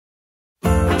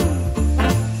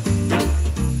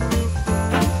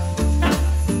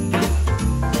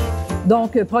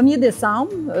Donc, 1er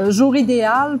décembre, jour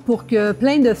idéal pour que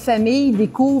plein de familles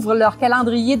découvrent leur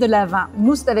calendrier de l'Avent.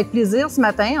 Nous, c'est avec plaisir ce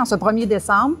matin, en ce 1er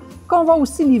décembre, qu'on va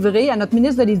aussi livrer à notre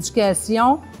ministre de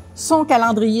l'Éducation son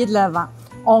calendrier de l'Avent.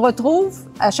 On retrouve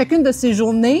à chacune de ces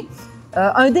journées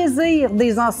un désir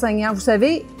des enseignants. Vous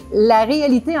savez, la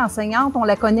réalité enseignante, on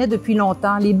la connaît depuis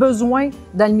longtemps. Les besoins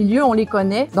dans le milieu, on les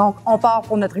connaît. Donc, on part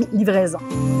pour notre livraison.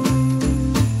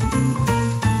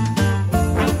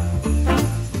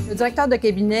 Le directeur de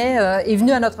cabinet est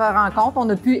venu à notre rencontre. On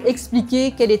a pu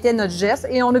expliquer quel était notre geste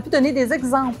et on a pu donner des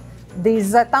exemples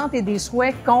des attentes et des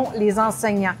souhaits qu'ont les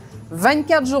enseignants.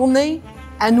 24 journées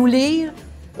à nous lire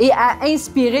et à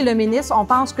inspirer le ministre. On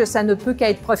pense que ça ne peut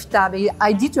qu'être profitable. Et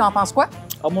Heidi, tu en penses quoi?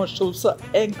 Alors moi, je trouve ça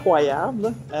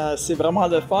incroyable. C'est vraiment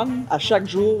le fun. À chaque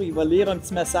jour, il va lire un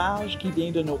petit message qui vient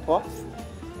de nos profs.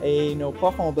 Et nos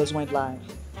profs ont besoin de l'air.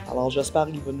 Alors, j'espère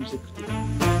qu'il va nous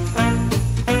écouter.